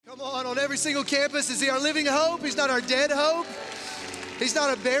Come on every single campus, is he our living hope? He's not our dead hope. He's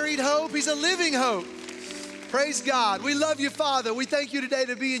not a buried hope. He's a living hope. Praise God. We love you, Father. We thank you today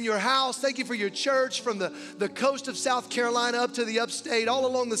to be in your house. Thank you for your church from the coast of South Carolina up to the upstate, all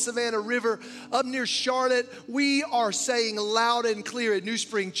along the Savannah River, up near Charlotte. We are saying loud and clear at New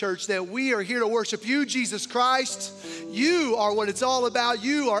Spring Church that we are here to worship you, Jesus Christ. You are what it's all about.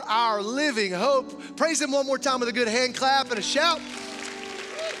 You are our living hope. Praise him one more time with a good hand clap and a shout.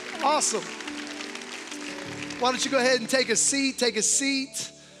 Awesome. Why don't you go ahead and take a seat, take a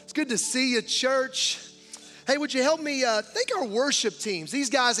seat. It's good to see you, church. Hey, would you help me thank our worship teams?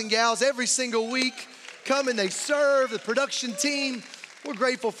 These guys and gals every single week come and they serve, the production team. We're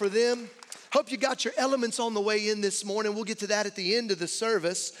grateful for them. Hope you got your elements on the way in this morning. We'll get to that at the end of the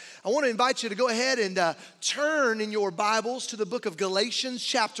service. I want to invite you to go ahead and turn in your Bibles to the book of Galatians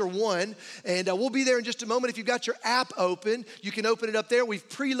chapter 1. And we'll be there in just a moment. If you've got your app open, you can open it up there. We've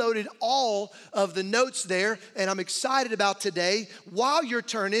preloaded all of the notes there. And I'm excited about today. While you're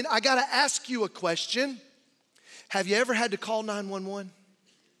turning, I got to ask you a question. Have you ever had to call 911?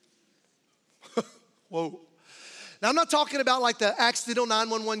 Whoa. Now, I'm not talking about like the accidental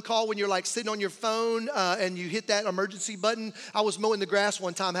 911 call when you're like sitting on your phone and you hit that emergency button. I was mowing the grass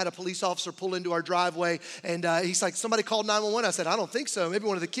one time, had a police officer pull into our driveway, and he's like, somebody called 911. I said, I don't think so. Maybe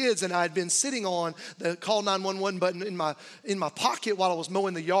one of the kids. And I had been sitting on the call 911 button in my pocket while I was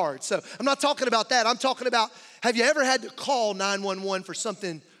mowing the yard. So I'm not talking about that. I'm talking about, have you ever had to call 911 for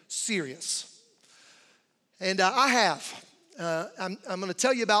something serious? And I have. I'm going to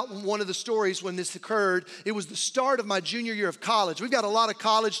tell you about one of the stories when this occurred. It was the start of my junior year of college. We've got a lot of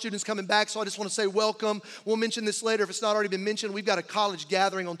college students coming back, so I just want to say welcome. We'll mention this later if it's not already been mentioned. We've got a college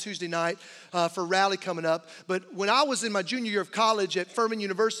gathering on Tuesday night for Rally coming up. But when I was in my junior year of college at Furman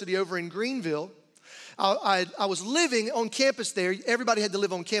University over in Greenville, I was living on campus there. Everybody had to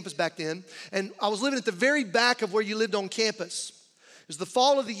live on campus back then. And I was living at the very back of where you lived on campus. It was the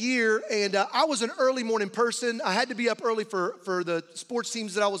fall of the year, and I was an early morning person. I had to be up early for the sports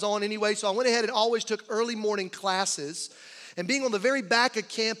teams that I was on anyway, so I went ahead and always took early morning classes. And being on the very back of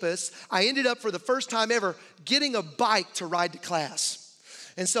campus, I ended up for the first time ever getting a bike to ride to class.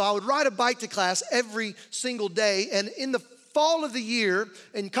 And so I would ride a bike to class every single day, and in the fall of the year,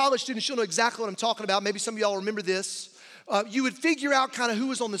 and college students, you'll know exactly what I'm talking about. Maybe some of y'all remember this. You would figure out kind of who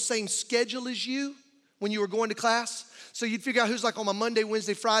was on the same schedule as you when you were going to class. So you'd figure out who's like on my Monday,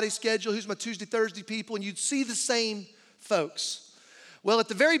 Wednesday, Friday schedule, who's my Tuesday, Thursday people, and you'd see the same folks. Well, at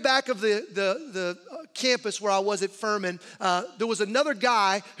the very back of the campus where I was at Furman, there was another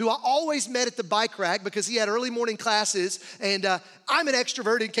guy who I always met at the bike rack because he had early morning classes, and I'm an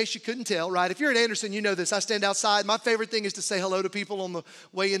extrovert in case you couldn't tell, right? If you're at Anderson, you know this. I stand outside. My favorite thing is to say hello to people on the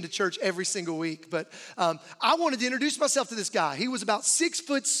way into church every single week. But I wanted to introduce myself to this guy. He was about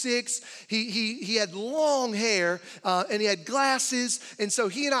 6'6". He had long hair, and he had glasses, and so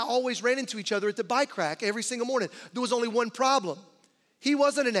he and I always ran into each other at the bike rack every single morning. There was only one problem. He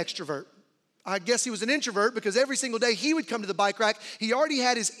wasn't an extrovert. I guess he was an introvert because every single day he would come to the bike rack. He already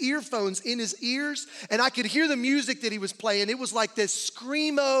had his earphones in his ears, and I could hear the music that he was playing. It was like this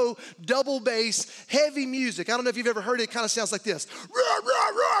screamo, double bass, heavy music. I don't know if you've ever heard it. It kind of sounds like this.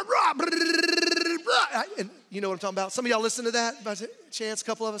 And you know what I'm talking about? Some of y'all listen to that by chance, a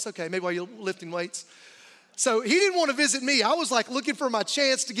couple of us? Okay, maybe while you're lifting weights. So he didn't want to visit me. I was like looking for my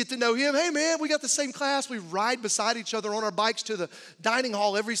chance to get to know him. Hey man, we got the same class. We ride beside each other on our bikes to the dining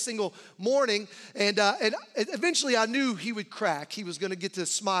hall every single morning. And eventually I knew he would crack. He was going to get to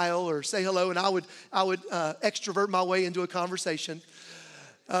smile or say hello, and I would extrovert my way into a conversation.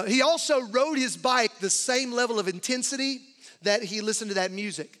 He also rode his bike the same level of intensity that he listened to that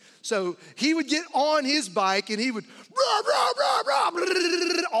music. So he would get on his bike and he would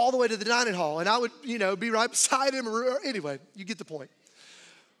all the way to the dining hall. And I would, be right beside him. Anyway, you get the point.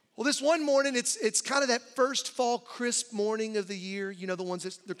 Well, this one morning, it's kind of that first fall crisp morning of the year. You know, the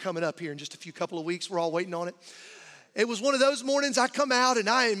ones they're coming up here in just a couple of weeks. We're all waiting on it. It was one of those mornings I come out and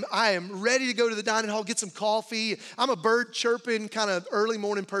I am ready to go to the dining hall, get some coffee. I'm a bird chirping kind of early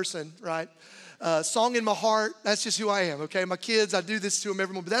morning person, right? Song in my heart, that's just who I am, okay? My kids, I do this to them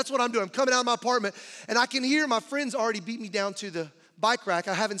every morning, but that's what I'm doing. I'm coming out of my apartment, and I can hear my friends already beat me down to the bike rack.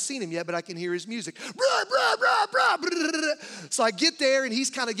 I haven't seen him yet, but I can hear his music. So I get there, and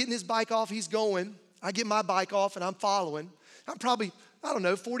he's kind of getting his bike off. He's going. I get my bike off, and I'm following. I'm probably,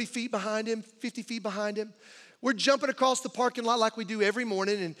 40 feet behind him, 50 feet behind him. We're jumping across the parking lot like we do every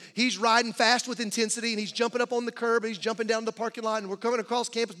morning, and he's riding fast with intensity, and he's jumping up on the curb, and he's jumping down the parking lot, and we're coming across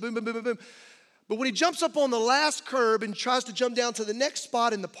campus, boom, boom, boom, boom, boom. But when he jumps up on the last curb and tries to jump down to the next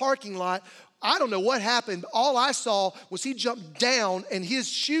spot in the parking lot, I don't know what happened. All I saw was he jumped down and his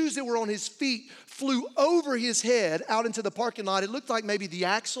shoes that were on his feet flew over his head out into the parking lot. It looked like maybe the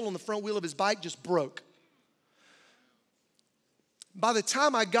axle on the front wheel of his bike just broke. By the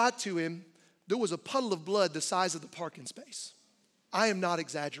time I got to him, there was a puddle of blood the size of the parking space. I am not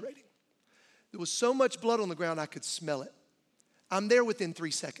exaggerating. There was so much blood on the ground I could smell it. I'm there within 3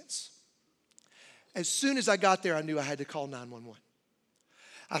 seconds. As soon as I got there, I knew I had to call 911.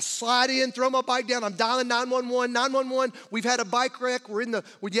 I slide in, throw my bike down. I'm dialing 911. 911, we've had a bike wreck.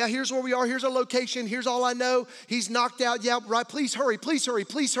 Here's where we are. Here's our location. Here's all I know. He's knocked out. Yeah, right. Please hurry. Please hurry.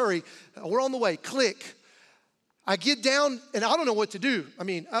 Please hurry. We're on the way. Click. I get down, and I don't know what to do. I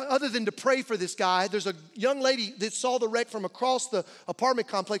mean, other than to pray for this guy. There's a young lady that saw the wreck from across the apartment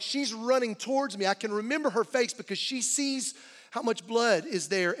complex. She's running towards me. I can remember her face because she sees how much blood is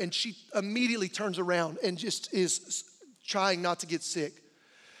there, and she immediately turns around and just is trying not to get sick.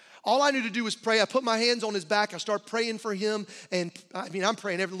 All I knew to do was pray. I put my hands on his back. I start praying for him. And I'm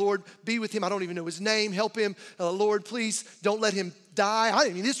praying, Lord, be with him. I don't even know his name. Help him. Lord, please don't let him die.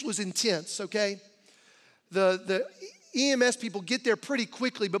 This was intense, okay? The EMS people get there pretty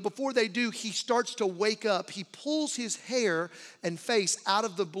quickly, but before they do, he starts to wake up. He pulls his hair and face out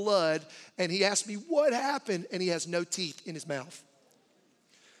of the blood, and he asks me, what happened? And he has no teeth in his mouth.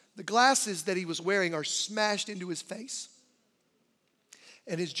 The glasses that he was wearing are smashed into his face.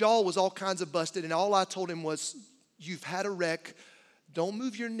 And his jaw was all kinds of busted, and all I told him was, you've had a wreck. Don't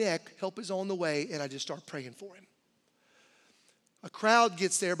move your neck. Help is on the way. And I just start praying for him. A crowd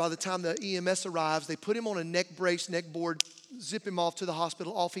gets there by the time the EMS arrives. They put him on a neck brace, neck board, zip him off to the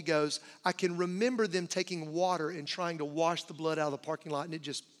hospital. Off he goes. I can remember them taking water and trying to wash the blood out of the parking lot, and it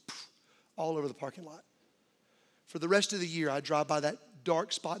just all over the parking lot. For the rest of the year, I drive by that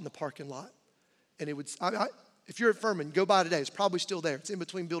dark spot in the parking lot, and it would... if you're at Furman, go by today. It's probably still there. It's in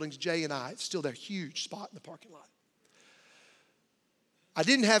between buildings J and I. It's still there. Huge spot in the parking lot. I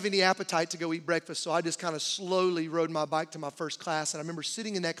didn't have any appetite to go eat breakfast, so I just kind of slowly rode my bike to my first class. And I remember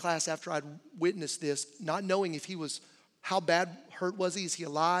sitting in that class after I'd witnessed this, not knowing if he was, how bad hurt was he? Is he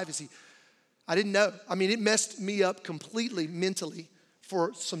alive? I didn't know. It messed me up completely mentally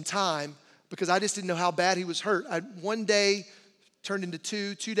for some time because I just didn't know how bad he was hurt. One day turned into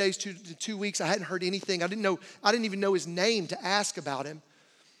 2 days, 2 weeks. I hadn't heard anything. I didn't even know his name to ask about him.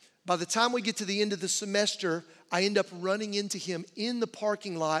 By the time we get to the end of the semester, I end up running into him in the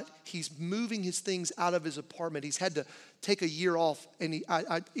parking lot. He's moving his things out of his apartment. He's had to take a year off. And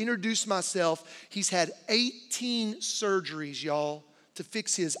I introduced myself. He's had 18 surgeries, y'all, to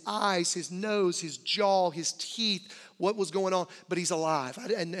fix his eyes, his nose, his jaw, his teeth, what was going on. But he's alive.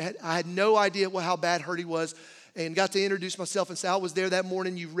 I had no idea how bad hurt he was. And got to introduce myself and say, I was there that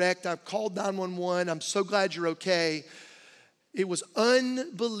morning, you wrecked. I called 911. I'm so glad you're okay. It was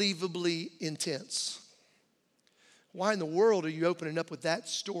unbelievably intense. Why in the world are you opening up with that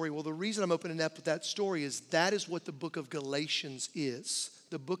story? Well, the reason I'm opening up with that story is that is what the book of Galatians is.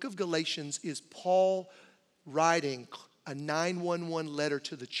 The book of Galatians is Paul writing a 911 letter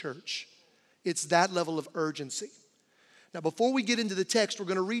to the church. It's that level of urgency. Now, before we get into the text, we're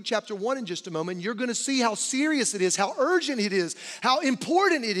going to read chapter 1 in just a moment. You're going to see how serious it is, how urgent it is, how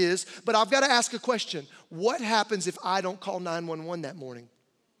important it is. But I've got to ask a question. What happens if I don't call 911 that morning?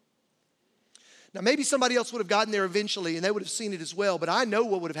 Now, maybe somebody else would have gotten there eventually, and they would have seen it as well. But I know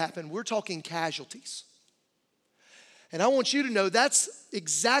what would have happened. We're talking casualties. And I want you to know that's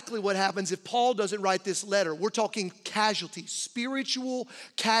exactly what happens if Paul doesn't write this letter. We're talking casualties. Spiritual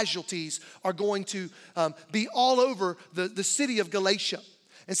casualties are going to be all over the city of Galatia.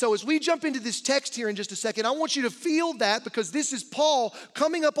 And so as we jump into this text here in just a second, I want you to feel that because this is Paul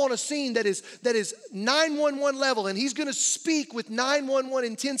coming up on a scene that is 911 level, and he's going to speak with 911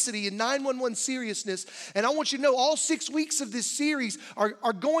 intensity and 911 seriousness. And I want you to know all 6 weeks of this series are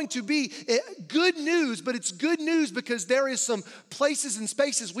going to be good news, but it's good news because there is some places and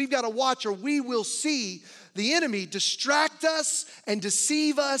spaces we've got to watch or we will see the enemy distract us and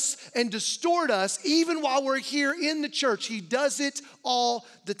deceive us and distort us even while we're here in the church. He does it all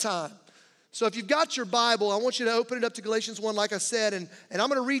the time. So if you've got your Bible, I want you to open it up to Galatians 1 like I said, and I'm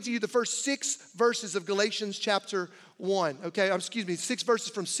going to read to you the first 6 verses of Galatians chapter 1, okay? 6 verses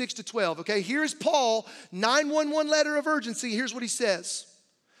from 6 to 12, okay? Here's Paul, 911 letter of urgency. Here's what he says.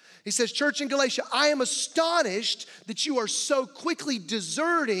 He says, Church in Galatia, I am astonished that you are so quickly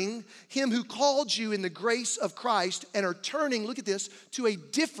deserting him who called you in the grace of Christ and are turning, look at this, to a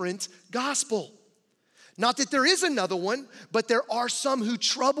different gospel. Not that there is another one, but there are some who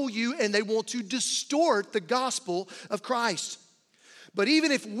trouble you and they want to distort the gospel of Christ. But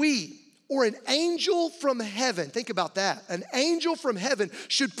even if we or an angel from heaven, think about that, an angel from heaven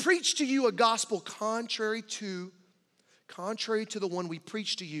should preach to you a gospel contrary to the one we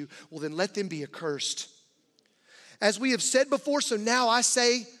preach to you, well then let them be accursed. As we have said before, so now I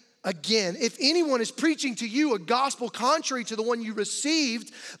say again, if anyone is preaching to you a gospel contrary to the one you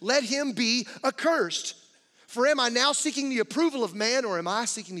received, let him be accursed. For am I now seeking the approval of man, or am I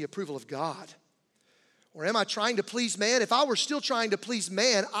seeking the approval of God? Or am I trying to please man? If I were still trying to please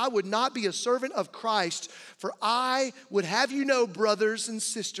man, I would not be a servant of Christ. For I would have you know, brothers and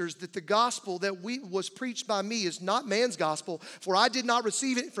sisters, that the gospel that was preached by me is not man's gospel. For I did not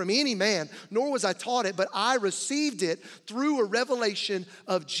receive it from any man, nor was I taught it, but I received it through a revelation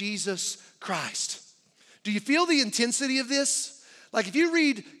of Jesus Christ. Do you feel the intensity of this? Like if you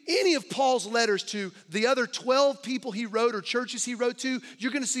read any of Paul's letters to the other 12 people he wrote or churches he wrote to,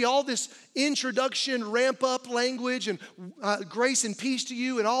 you're going to see all this introduction, ramp up language and grace and peace to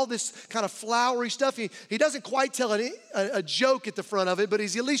you and all this kind of flowery stuff. He doesn't quite tell a joke at the front of it, but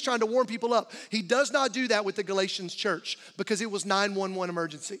he's at least trying to warm people up. He does not do that with the Galatians church because it was 911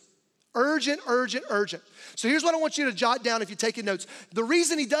 emergency. Urgent, urgent, urgent. So here's what I want you to jot down if you're taking notes. The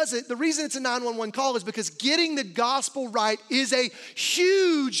reason he does it, the reason it's a 911 call is because getting the gospel right is a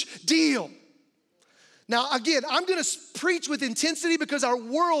huge deal. Now, again, I'm going to preach with intensity because our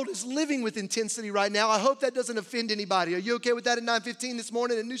world is living with intensity right now. I hope that doesn't offend anybody. Are you okay with that at 9:15 this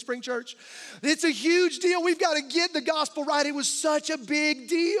morning at New Spring Church? It's a huge deal. We've got to get the gospel right. It was such a big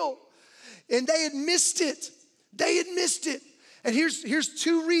deal. And they had missed it. They had missed it. And here's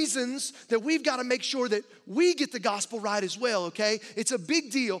two reasons that we've got to make sure that we get the gospel right as well, okay? It's a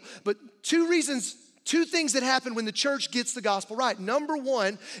big deal, but two things that happen when the church gets the gospel right. Number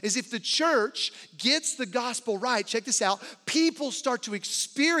one is if the church gets the gospel right, check this out, people start to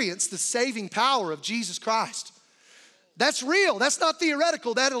experience the saving power of Jesus Christ. That's real. That's not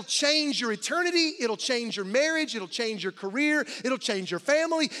theoretical. That'll change your eternity. It'll change your marriage. It'll change your career. It'll change your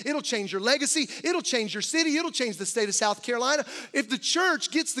family. It'll change your legacy. It'll change your city. It'll change the state of South Carolina. If the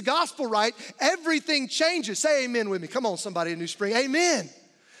church gets the gospel right, everything changes. Say amen with me. Come on, somebody in New Spring. Amen.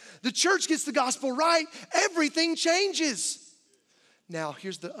 The church gets the gospel right, everything changes. Now,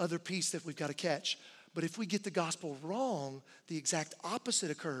 here's the other piece that we've got to catch. But if we get the gospel wrong, the exact opposite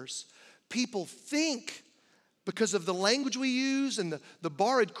occurs. People think, because of the language we use and the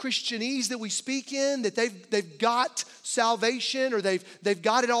borrowed Christianese that we speak in, that they've got salvation or they've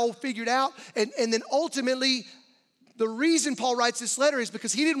got it all figured out. And then ultimately, the reason Paul writes this letter is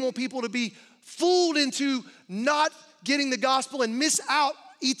because he didn't want people to be fooled into not getting the gospel and miss out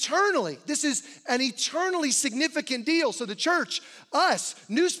eternally. This is an eternally significant deal. So the church, us,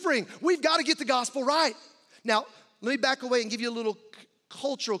 New Spring, we've got to get the gospel right. Now, let me back away and give you a little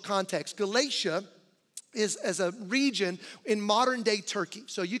cultural context. Galatia is as a region in modern day Turkey.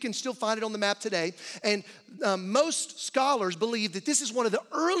 So you can still find it on the map today. And most scholars believe that this is one of the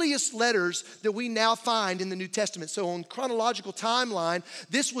earliest letters that we now find in the New Testament. So on chronological timeline,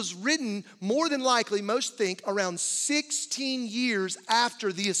 this was written more than likely, most think, around 16 years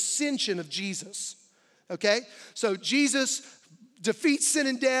after the ascension of Jesus. Okay? So Jesus defeats sin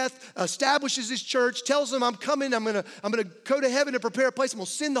and death, establishes his church, tells them, I'm coming, I'm gonna go to heaven to prepare a place. I'm gonna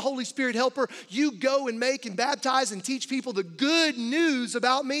send the Holy Spirit helper. You go and make and baptize and teach people the good news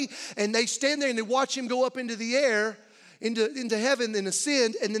about me. And they stand there and they watch him go up into the air, into heaven and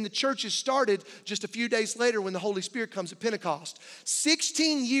ascend. And then the church is started just a few days later when the Holy Spirit comes at Pentecost.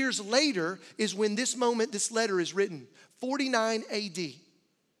 16 years later is when this letter is written, 49 AD.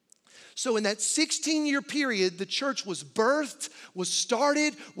 So in that 16-year period, the church was birthed, was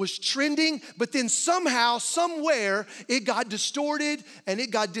started, was trending, but then somehow, somewhere, it got distorted and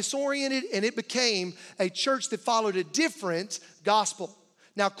it got disoriented and it became a church that followed a different gospel.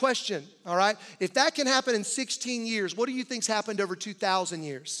 Now, question, all right? If that can happen in 16 years, what do you think's happened over 2,000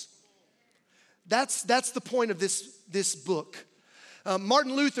 years? That's the point of this book.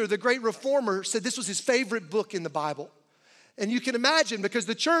 Martin Luther, the great reformer, said this was his favorite book in the Bible. And you can imagine, because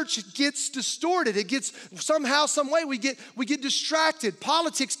the church gets distorted. It gets somehow, some way, we get distracted.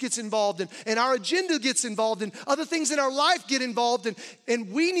 Politics gets involved and our agenda gets involved and other things in our life get involved.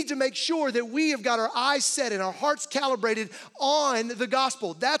 And we need to make sure that we have got our eyes set and our hearts calibrated on the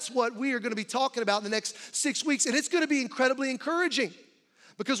gospel. That's what we are going to be talking about in the next 6 weeks. And it's going to be incredibly encouraging.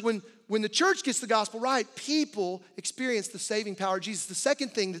 Because when the church gets the gospel right, people experience the saving power of Jesus. The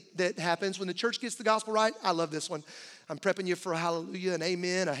second thing that happens when the church gets the gospel right, I love this one. I'm prepping you for a hallelujah, an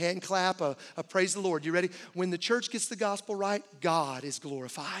amen, a hand clap, a praise the Lord. You ready? When the church gets the gospel right, God is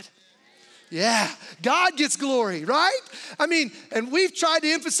glorified. Yeah, God gets glory, right? I mean, and we've tried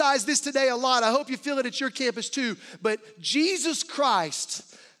to emphasize this today a lot. I hope you feel it at your campus too. But Jesus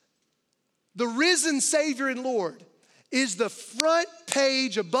Christ, The risen Savior and Lord is the front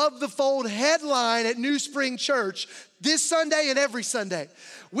page above the fold headline at New Spring Church this Sunday and every Sunday.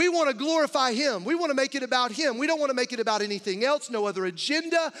 We want to glorify Him. We want to make it about Him. We don't want to make it about anything else, no other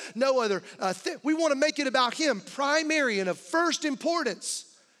agenda, no other thing. We want to make it about Him, primary and of first importance.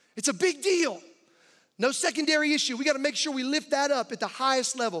 It's a big deal. No secondary issue. We got to make sure we lift that up at the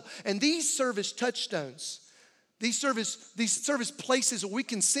highest level. And these service touchstones, these service places where we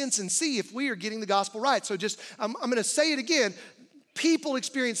can sense and see if we are getting the gospel right. So I'm going to say it again. People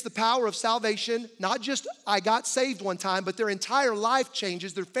experience the power of salvation, not just I got saved one time, but their entire life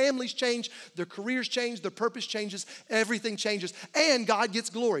changes, their families change, their careers change, their purpose changes, everything changes, and God gets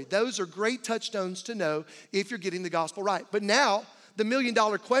glory. Those are great touchstones to know if you're getting the gospel right. But now, the $1 million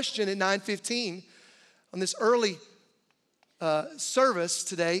question at 9:15 on this early service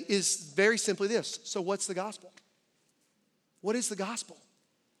today is very simply this. So what's the gospel? What is the gospel?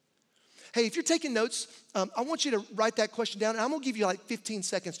 Hey, if you're taking notes, I want you to write that question down, and I'm going to give you like 15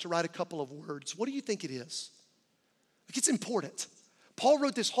 seconds to write a couple of words. What do you think it is? Like, it's important. Paul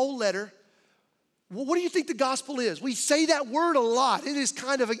wrote this whole letter. Well, what do you think the gospel is? We say that word a lot. It is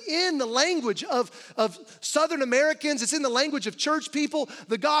kind of in the language of Southern Americans. It's in the language of church people.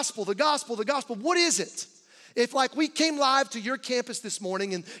 The gospel, the gospel, the gospel. What is it? If like we came live to your campus this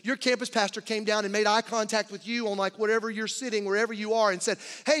morning and your campus pastor came down and made eye contact with you on like whatever you're sitting, wherever you are, and said,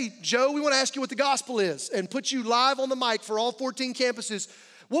 hey, Joe, we want to ask you what the gospel is, and put you live on the mic for all 14 campuses,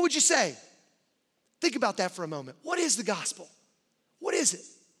 what would you say? Think about that for a moment. What is the gospel? What is it?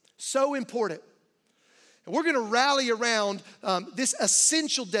 So important. And we're going to rally around this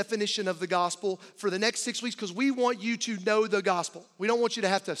essential definition of the gospel for the next 6 weeks because we want you to know the gospel. We don't want you to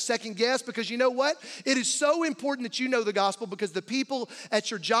have to second guess because you know what? It is so important that you know the gospel because the people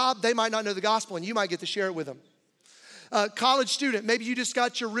at your job, they might not know the gospel and you might get to share it with them. College student, maybe you just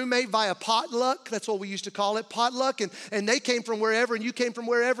got your roommate via potluck. That's what we used to call it, potluck. And they came from wherever and you came from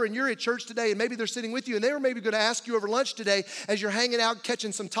wherever and you're at church today and maybe they're sitting with you and they were maybe going to ask you over lunch today as you're hanging out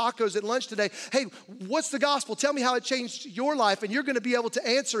catching some tacos at lunch today, hey, what's the gospel? Tell me how it changed your life, and you're going to be able to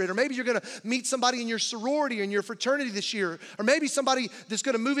answer it. Or maybe you're going to meet somebody in your sorority or in your fraternity this year, or maybe somebody that's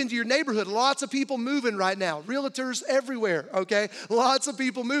going to move into your neighborhood. Lots of people moving right now. Realtors everywhere, okay? Lots of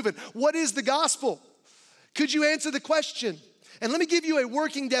people moving. What is the gospel? Could you answer the question? And let me give you a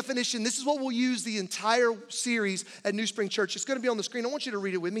working definition. This is what we'll use the entire series at New Spring Church. It's going to be on the screen. I want you to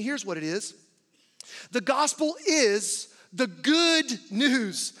read it with me. Here's what it is. The gospel is the good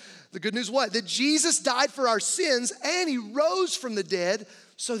news. The good news what? That Jesus died for our sins and He rose from the dead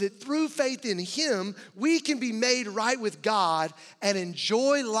so that through faith in Him, we can be made right with God and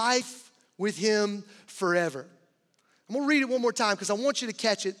enjoy life with Him forever. I'm going to read it one more time because I want you to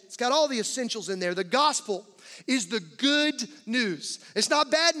catch it. It's got all the essentials in there. The gospel is the good news. It's not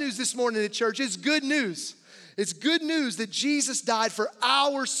bad news this morning at church. It's good news. It's good news that Jesus died for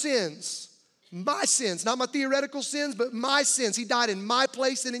our sins. My sins, not my theoretical sins, but my sins. He died in my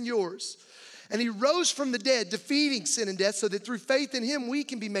place and in yours. And He rose from the dead, defeating sin and death so that through faith in Him, we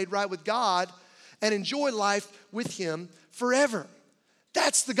can be made right with God and enjoy life with Him forever.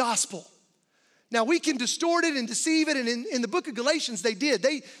 That's the gospel. Now, we can distort it and deceive it, and in the book of Galatians, they did.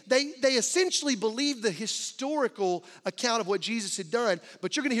 They essentially believed the historical account of what Jesus had done,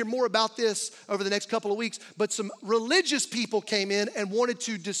 but you're going to hear more about this over the next couple of weeks. But some religious people came in and wanted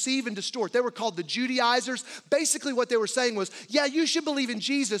to deceive and distort. They were called the Judaizers. Basically, what they were saying was, yeah, you should believe in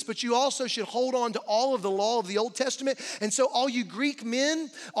Jesus, but you also should hold on to all of the law of the Old Testament. And so all you Greek men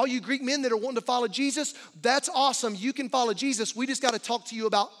that are wanting to follow Jesus, that's awesome. You can follow Jesus. We just got to talk to you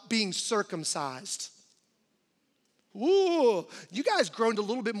about being circumcised. Ooh, you guys groaned a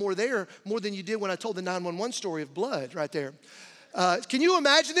little bit more there, more than you did when I told the 911 story of blood right there. Can you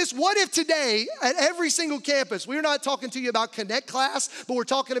imagine this? What if today at every single campus, we're not talking to you about Connect class, but we're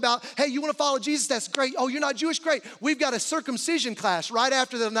talking about, hey, you want to follow Jesus? That's great. Oh, you're not Jewish? Great. We've got a circumcision class right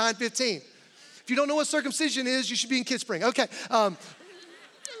after the 9:15. If you don't know what circumcision is, you should be in Kids Spring. Okay.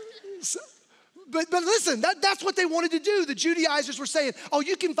 But listen, that's what they wanted to do. The Judaizers were saying, oh,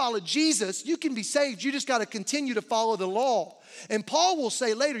 you can follow Jesus. You can be saved. You just got to continue to follow the law. And Paul will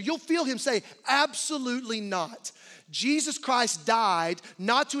say later, you'll feel him say, absolutely not. Jesus Christ died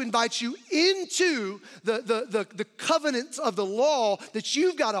not to invite you into the covenants of the law that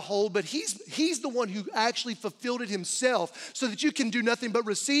you've got to hold, but he's the one who actually fulfilled it himself so that you can do nothing but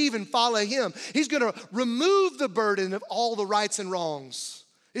receive and follow him. He's going to remove the burden of all the rights and wrongs.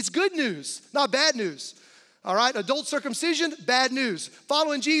 It's good news, not bad news. All right, adult circumcision, bad news.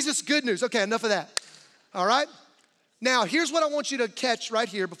 Following Jesus, good news. Okay, enough of that. All right? Now, here's what I want you to catch right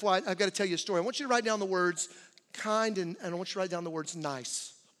here before I've got to tell you a story. I want you to write down the words kind and I want you to write down the words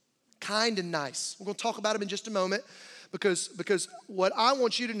nice. kind and nice. We're going to talk about them in just a moment because what I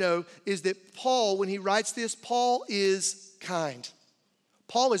want you to know is that Paul, when he writes this, Paul is kind.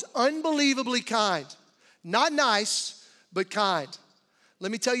 Paul is unbelievably kind. Not nice, but kind.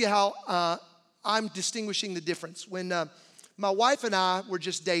 Let me tell you how I'm distinguishing the difference. When my wife and I were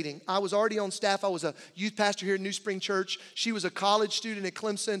just dating, I was already on staff. I was a youth pastor here at New Spring Church. She was a college student at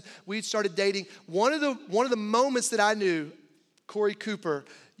Clemson. We'd started dating. One of the moments that I knew, Corey Cooper,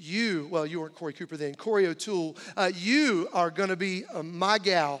 you weren't Corey Cooper then, Corey O'Toole, you are going to be my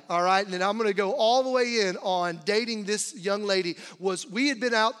gal, all right? And then I'm going to go all the way in on dating this young lady. We had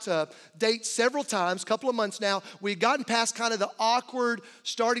been out to date several times, a couple of months now. We had gotten past kind of the awkward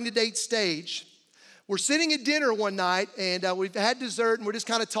starting to date stage. We're sitting at dinner one night, and we've had dessert, and we're just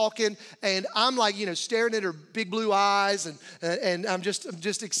kind of talking, and I'm like, staring at her big blue eyes, and I'm just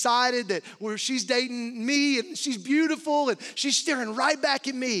excited that she's dating me, and she's beautiful, and she's staring right back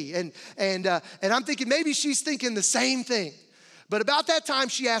at me, and I'm thinking maybe she's thinking the same thing. But about that time,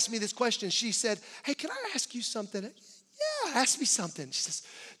 she asked me this question. She said, "Hey, can I ask you something?" "Yeah, ask me something." She says,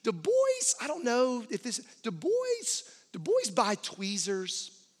 "Do boys, I don't know if this, do boys buy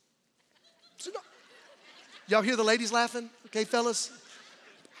tweezers?" So, no. Y'all hear the ladies laughing? Okay, fellas?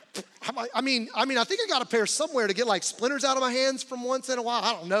 I mean, I think I got a pair somewhere to get like splinters out of my hands from once in a while.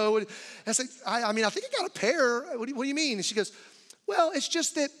 I don't know. I said, I think I got a pair. What do you mean? And she goes, "Well, it's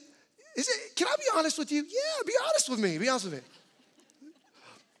just that, can I be honest with you?" "Yeah, be honest with me. Be honest with me."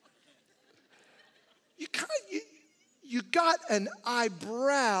 You got an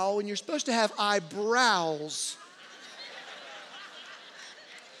eyebrow, and you're supposed to have eyebrows.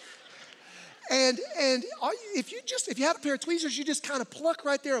 And if you had a pair of tweezers, you just kind of pluck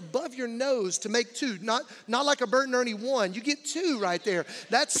right there above your nose to make two, not like a Bert and Ernie one. You get two right there.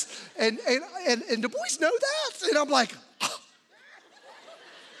 And the boys know that. And I'm like, oh.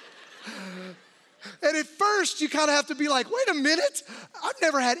 And at first you kind of have to be like, wait a minute. I've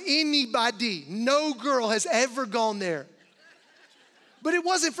never had anybody, no girl has ever gone there. But it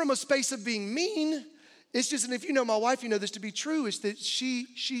wasn't from a space of being mean. It's just, and if you know my wife, you know this to be true, is that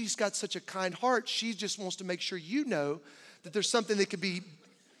she's got such a kind heart. She just wants to make sure you know that there's something that could be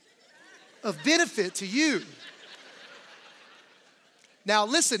of benefit to you. Now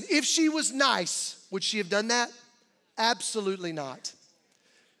listen, if she was nice, would she have done that? Absolutely not.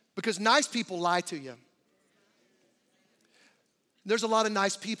 Because nice people lie to you. There's a lot of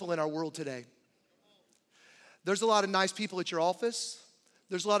nice people in our world today. There's a lot of nice people at your office.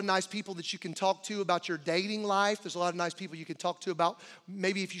 There's a lot of nice people that you can talk to about your dating life. There's a lot of nice people you can talk to about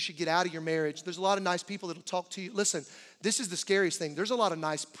maybe if you should get out of your marriage. There's a lot of nice people that'll talk to you. Listen, this is the scariest thing. There's a lot of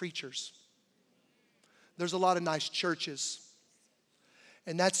nice preachers. There's a lot of nice churches.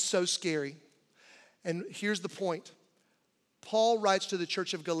 And that's so scary. And here's the point. Paul writes to the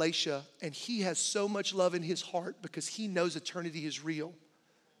church of Galatia, and he has so much love in his heart because he knows eternity is real,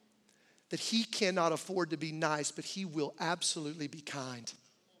 that he cannot afford to be nice, but he will absolutely be kind.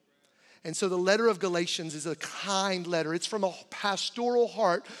 And so the letter of Galatians is a kind letter. It's from a pastoral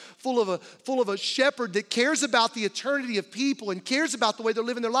heart full of a shepherd that cares about the eternity of people and cares about the way they're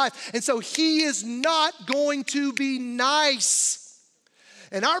living their life. And so he is not going to be nice.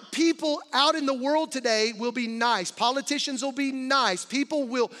 And our people out in the world today will be nice. Politicians will be nice. People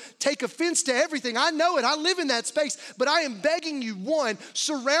will take offense to everything. I know it. I live in that space. But I am begging you, one,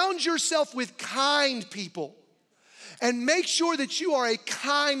 surround yourself with kind people. And make sure that you are a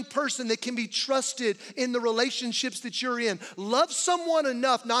kind person that can be trusted in the relationships that you're in. Love someone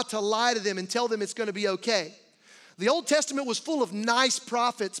enough not to lie to them and tell them it's going to be okay. The Old Testament was full of nice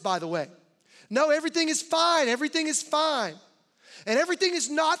prophets, by the way. No, everything is fine. Everything is fine. And everything is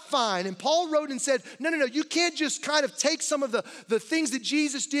not fine. And Paul wrote and said, no, you can't just kind of take some of the things that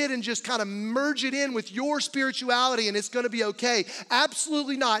Jesus did and just kind of merge it in with your spirituality and it's going to be okay.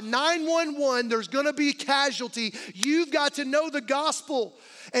 Absolutely not. 911, there's going to be casualty. You've got to know the gospel.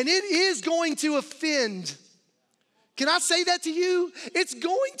 And it is going to offend. Can I say that to you? It's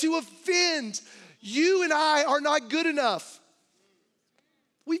going to offend. You and I are not good enough.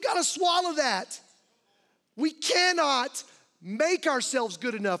 We've got to swallow that. We cannot make ourselves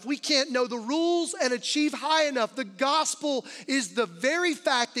good enough. We can't know the rules and achieve high enough. The gospel is the very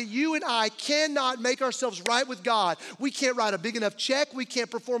fact that you and I cannot make ourselves right with God. We can't write a big enough check. We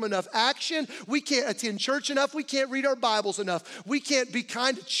can't perform enough action. We can't attend church enough. We can't read our Bibles enough. We can't be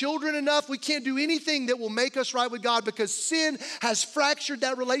kind to children enough. We can't do anything that will make us right with God because sin has fractured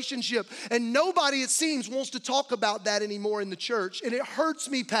that relationship. And nobody, it seems, wants to talk about that anymore in the church. And it hurts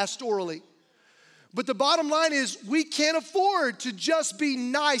me pastorally. But the bottom line is we can't afford to just be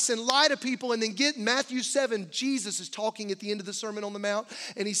nice and lie to people and then get Matthew 7. Jesus is talking at the end of the Sermon on the Mount,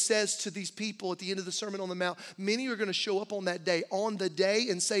 and he says to these people at the end of the Sermon on the Mount, many are going to show up on that day,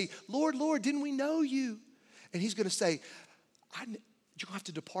 and say, Lord, Lord, didn't we know you? And he's going to say, you're going to have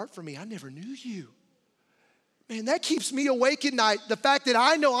to depart from me. I never knew you. Man, that keeps me awake at night. The fact that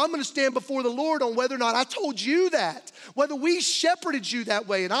I know I'm going to stand before the Lord on whether or not I told you that, whether we shepherded you that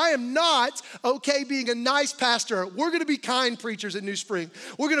way. And I am not okay being a nice pastor. We're going to be kind preachers at New Spring.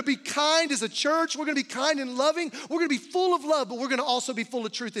 We're going to be kind as a church. We're going to be kind and loving. We're going to be full of love, but we're going to also be full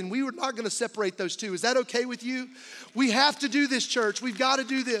of truth. And we are not going to separate those two. Is that okay with you? We have to do this, church. We've got to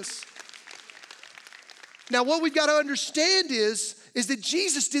do this. Now, what we've got to understand is that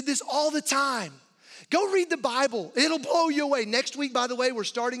Jesus did this all the time. Go read the Bible. It'll blow you away. Next week, by the way, we're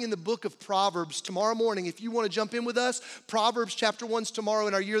starting in the book of Proverbs. Tomorrow morning, if you want to jump in with us, Proverbs chapter 1's tomorrow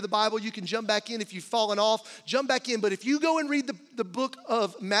in our Year of the Bible. You can jump back in. If you've fallen off, jump back in. But if you go and read the book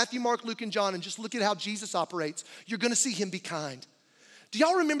of Matthew, Mark, Luke, and John and just look at how Jesus operates, you're going to see him be kind. Do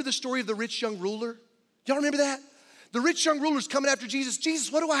y'all remember the story of the rich young ruler? Y'all remember that? The rich young ruler's coming after Jesus.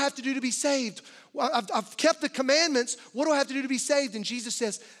 Jesus, what do I have to do to be saved? Well, I've kept the commandments. What do I have to do to be saved? And Jesus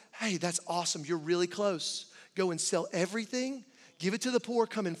says, hey, that's awesome. You're really close. Go and sell everything. Give it to the poor.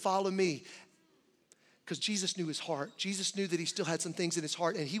 Come and follow me. Because Jesus knew his heart. Jesus knew that he still had some things in his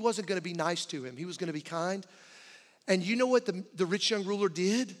heart, and he wasn't going to be nice to him. He was going to be kind. And you know what the rich young ruler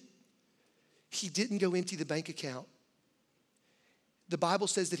did? He didn't go empty the bank account. The Bible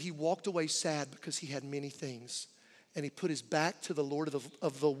says that he walked away sad because he had many things. And he put his back to the Lord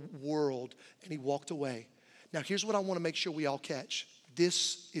of the world, and he walked away. Now, here's what I want to make sure we all catch.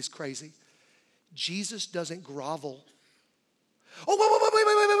 This is crazy. Jesus doesn't grovel.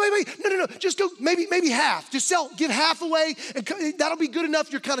 Oh, wait. No. Just go, maybe half. Just give half away, and that'll be good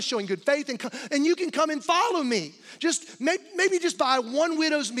enough. You're kind of showing good faith, and you can come and follow me. Just maybe just buy one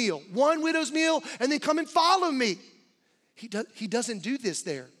widow's meal, and then come and follow me. He doesn't do this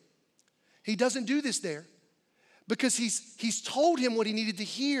there. He doesn't do this there. Because he's told him what he needed to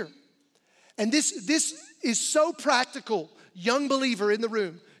hear. And this is so practical. Young believer in the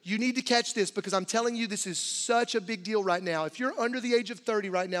room, you need to catch this, because I'm telling you, this is such a big deal right now. If you're under the age of 30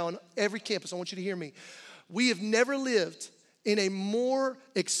 right now on every campus, I want you to hear me. We have never lived in a more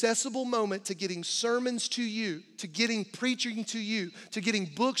accessible moment to getting sermons to you, to getting preaching to you, to getting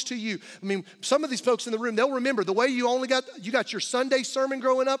books to you. I mean, some of these folks in the room, they'll remember the way you got your Sunday sermon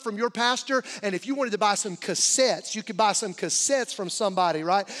growing up from your pastor, and if you wanted to buy some cassettes, you could buy some cassettes from somebody,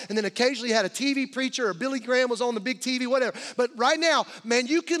 right? And then occasionally you had a TV preacher, or Billy Graham was on the big TV, whatever. But right now, man,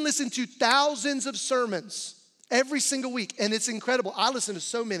 you can listen to thousands of sermons every single week, and it's incredible. I listen to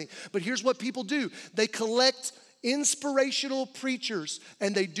so many, but here's what people do. They collect inspirational preachers,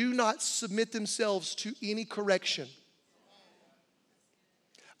 and they do not submit themselves to any correction.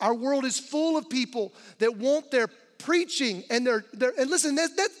 Our world is full of people that want their preaching and and listen,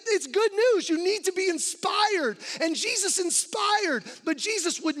 it's good news. You need to be inspired, and Jesus inspired, but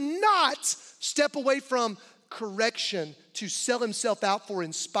Jesus would not step away from correction to sell himself out for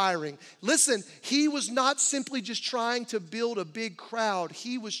inspiring. Listen, he was not simply just trying to build a big crowd.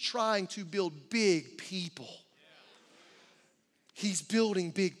 He was trying to build big people. He's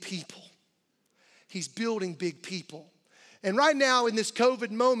building big people. He's building big people. And right now in this COVID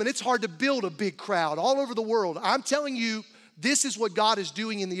moment, it's hard to build a big crowd all over the world. I'm telling you, this is what God is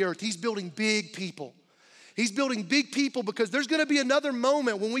doing in the earth. He's building big people. He's building big people, because there's going to be another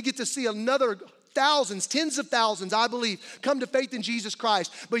moment when we get to see another thousands, tens of thousands, I believe, come to faith in Jesus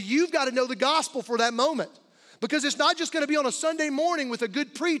Christ. But you've got to know the gospel for that moment. Because it's not just going to be on a Sunday morning with a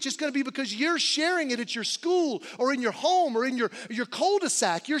good preach. It's going to be because you're sharing it at your school or in your home or in your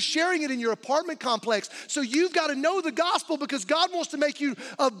cul-de-sac. You're sharing it in your apartment complex. So you've got to know the gospel, because God wants to make you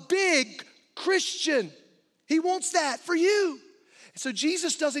a big Christian. He wants that for you. So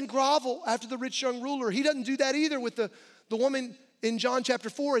Jesus doesn't grovel after the rich young ruler. He doesn't do that either with the woman in John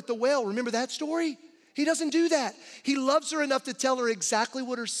chapter 4 at the well. Remember that story? He doesn't do that. He loves her enough to tell her exactly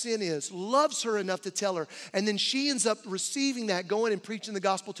what her sin is, loves her enough to tell her, and then she ends up receiving that, going and preaching the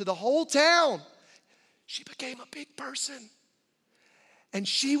gospel to the whole town. She became a big person. And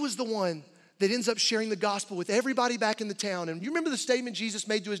she was the one that ends up sharing the gospel with everybody back in the town. And you remember the statement Jesus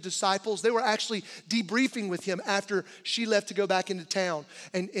made to his disciples? They were actually debriefing with him after she left to go back into town.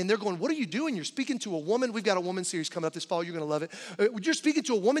 And they're going, what are you doing? You're speaking to a woman. We've got a woman series coming up this fall. You're going to love it. You're speaking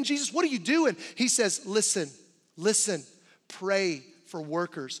to a woman, Jesus. What are you doing? He says, listen, pray for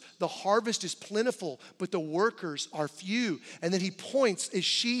workers. The harvest is plentiful, but the workers are few. And then he points as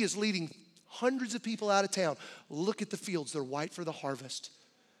she is leading hundreds of people out of town. Look at the fields. They're white for the harvest.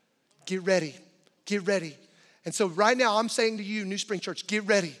 Get ready. Get ready. And so right now I'm saying to you, New Spring Church, get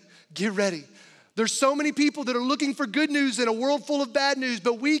ready. Get ready. There's so many people that are looking for good news in a world full of bad news,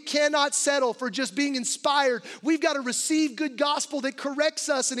 but we cannot settle for just being inspired. We've got to receive good gospel that corrects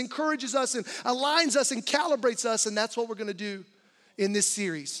us and encourages us and aligns us and calibrates us, and that's what we're going to do in this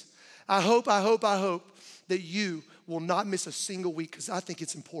series. I hope that you will not miss a single week, because I think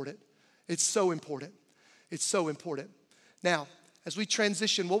it's important. It's so important. It's so important. Now, as we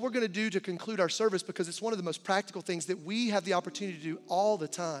transition, what we're going to do to conclude our service, because it's one of the most practical things that we have the opportunity to do all the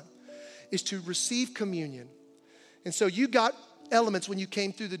time, is to receive communion. And so you got elements when you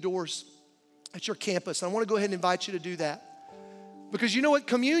came through the doors at your campus. I want to go ahead and invite you to do that. Because you know what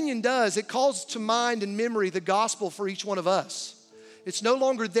communion does? It calls to mind and memory the gospel for each one of us. It's no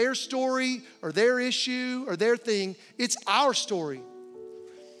longer their story or their issue or their thing. It's our story.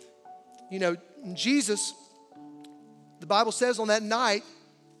 You know, Jesus, the Bible says on that night,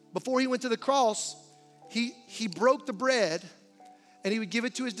 before he went to the cross, he broke the bread and he would give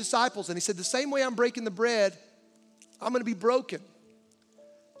it to his disciples. And he said, the same way I'm breaking the bread, I'm going to be broken.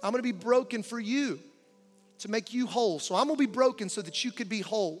 I'm going to be broken for you, to make you whole. So I'm going to be broken so that you could be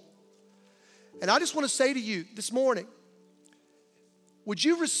whole. And I just want to say to you this morning, would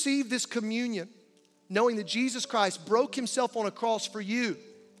you receive this communion knowing that Jesus Christ broke himself on a cross for you?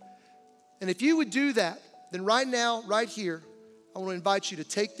 And if you would do that, then right now, right here, I want to invite you to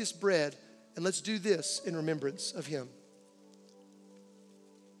take this bread and let's do this in remembrance of him.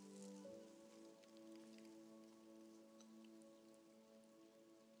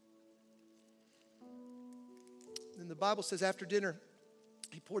 And the Bible says after dinner,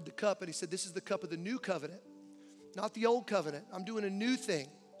 he poured the cup and he said, this is the cup of the new covenant, not the old covenant. I'm doing a new thing.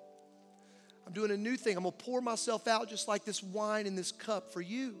 I'm doing a new thing. I'm going to pour myself out just like this wine in this cup for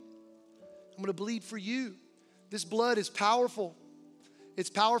you. I'm going to bleed for you. This blood is powerful. It's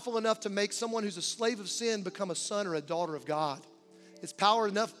powerful enough to make someone who's a slave of sin become a son or a daughter of God. It's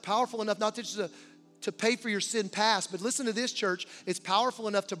powerful enough not just to pay for your sin past, but listen to this, church. It's powerful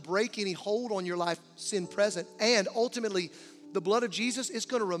enough to break any hold on your life, sin present. And ultimately, the blood of Jesus is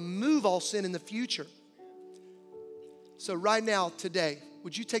going to remove all sin in the future. So right now, today,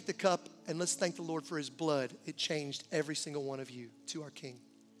 would you take the cup and let's thank the Lord for his blood. It changed every single one of you to our King.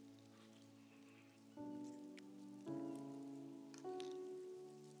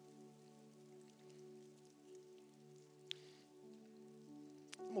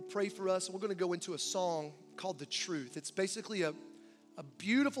 I'm going to pray for us, and we're going to go into a song called The Truth. It's basically a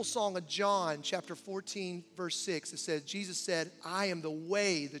beautiful song of John chapter 14, verse 6. It says, Jesus said, I am the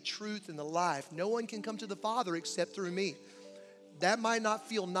way, the truth, and the life. No one can come to the Father except through me. That might not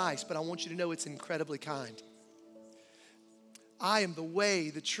feel nice, but I want you to know it's incredibly kind. I am the way,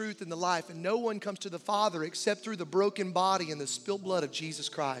 the truth, and the life, and no one comes to the Father except through the broken body and the spilled blood of Jesus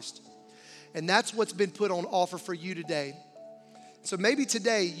Christ. And that's what's been put on offer for you today. So maybe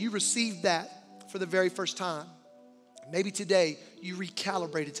today you received that for the very first time. Maybe today you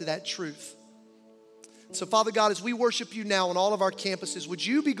recalibrated to that truth. So Father God, as we worship you now on all of our campuses, would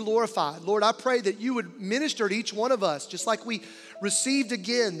you be glorified? Lord, I pray that you would minister to each one of us, just like we received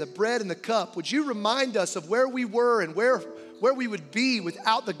again the bread and the cup. Would you remind us of where we were and where we would be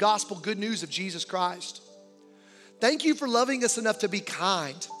without the gospel good news of Jesus Christ? Thank you for loving us enough to be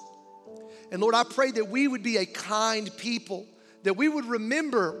kind. And Lord, I pray that we would be a kind people, that we would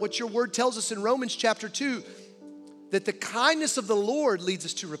remember what your word tells us in Romans chapter 2, that the kindness of the Lord leads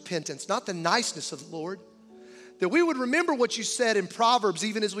us to repentance, not the niceness of the Lord. That we would remember what you said in Proverbs,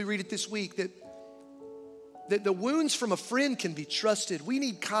 even as we read it this week, that the wounds from a friend can be trusted. We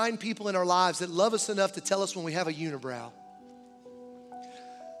need kind people in our lives that love us enough to tell us when we have a unibrow.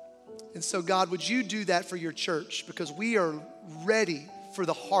 And so God, would you do that for your church? Because we are ready for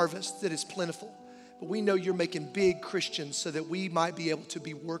the harvest that is plentiful. But we know you're making big Christians so that we might be able to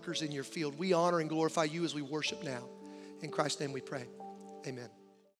be workers in your field. We honor and glorify you as we worship now. In Christ's name we pray. Amen.